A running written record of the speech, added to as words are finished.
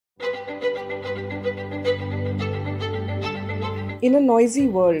In a noisy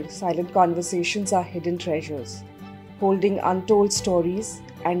world, silent conversations are hidden treasures, holding untold stories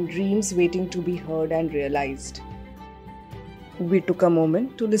and dreams waiting to be heard and realized. We took a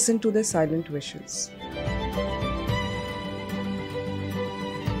moment to listen to their silent wishes.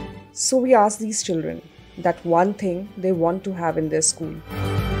 So we asked these children that one thing they want to have in their school.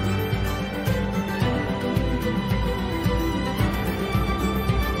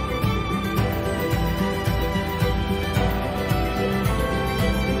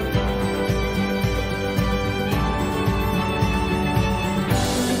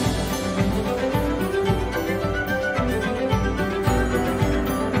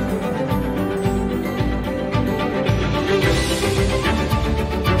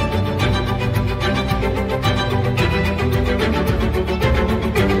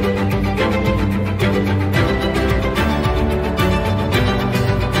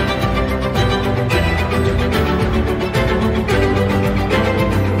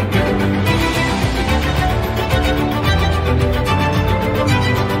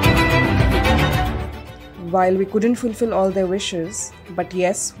 While we couldn't fulfill all their wishes, but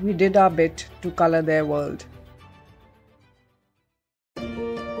yes, we did our bit to color their world.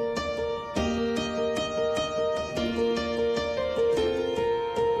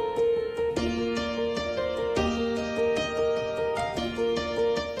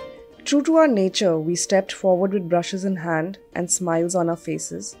 True to our nature, we stepped forward with brushes in hand and smiles on our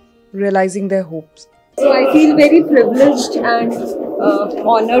faces, realizing their hopes. So I feel very privileged and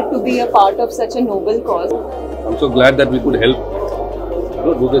honored to be a part of such a noble cause. I'm so glad that we could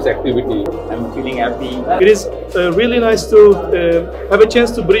help do this activity. I'm feeling happy. It is really nice to have a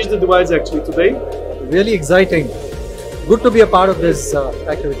chance to bridge the divides actually today. Really exciting. Good to be a part of this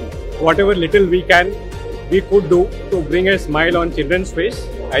activity. Whatever little we could do to bring a smile on children's face.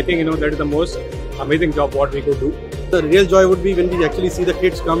 I think that is the most amazing job what we could do. The real joy would be when we actually see the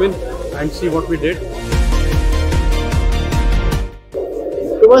kids come in and see what we did.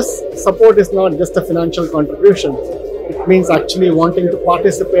 To us, support is not just a financial contribution. It means actually wanting to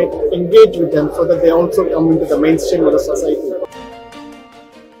participate, engage with them so that they also come into the mainstream of the society.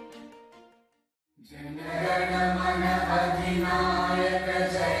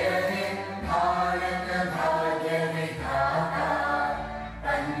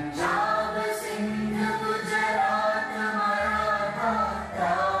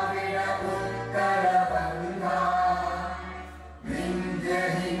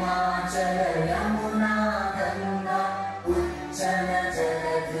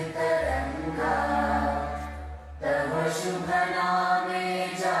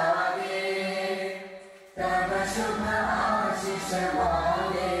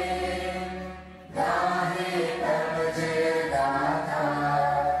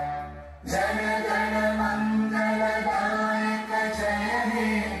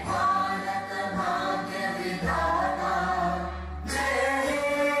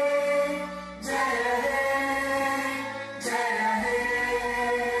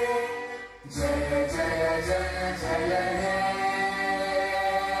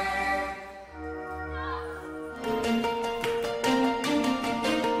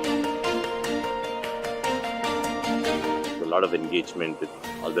 A lot of engagement with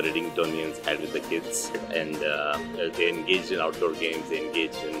all the Redingtonians had with the kids, and they engaged in outdoor games, they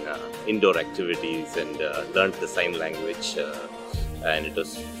engaged in indoor activities, and learned the sign language. And it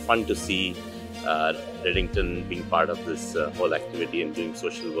was fun to see Redington being part of this whole activity and doing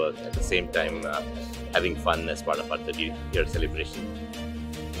social work at the same time, having fun as part of our 30-year celebration.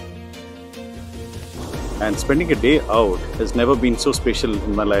 And spending a day out has never been so special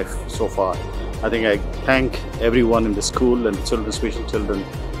in my life so far. I think I thank everyone in the school and the children, special children,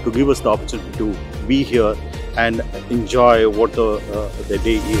 to give us the opportunity to be here and enjoy what the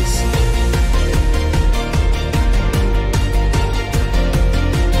day is.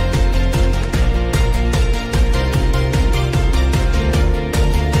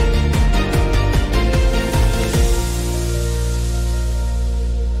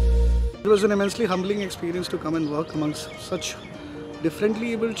 It was an immensely humbling experience to come and work amongst such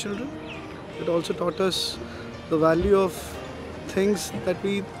differently abled children. It also taught us the value of things that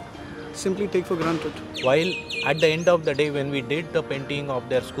we simply take for granted. While at the end of the day, when we did the painting of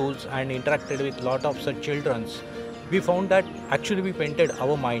their schools and interacted with a lot of such children, we found that actually we painted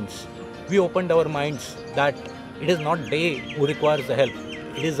our minds. We opened our minds that it is not they who requires the help.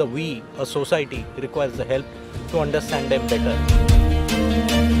 It is a society requires the help to understand them better.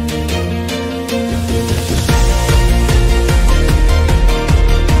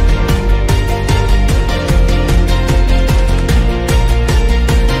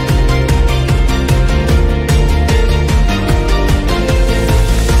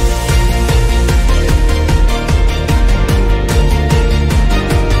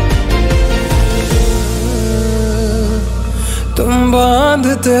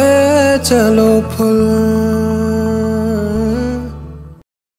 बांधते चलो फूल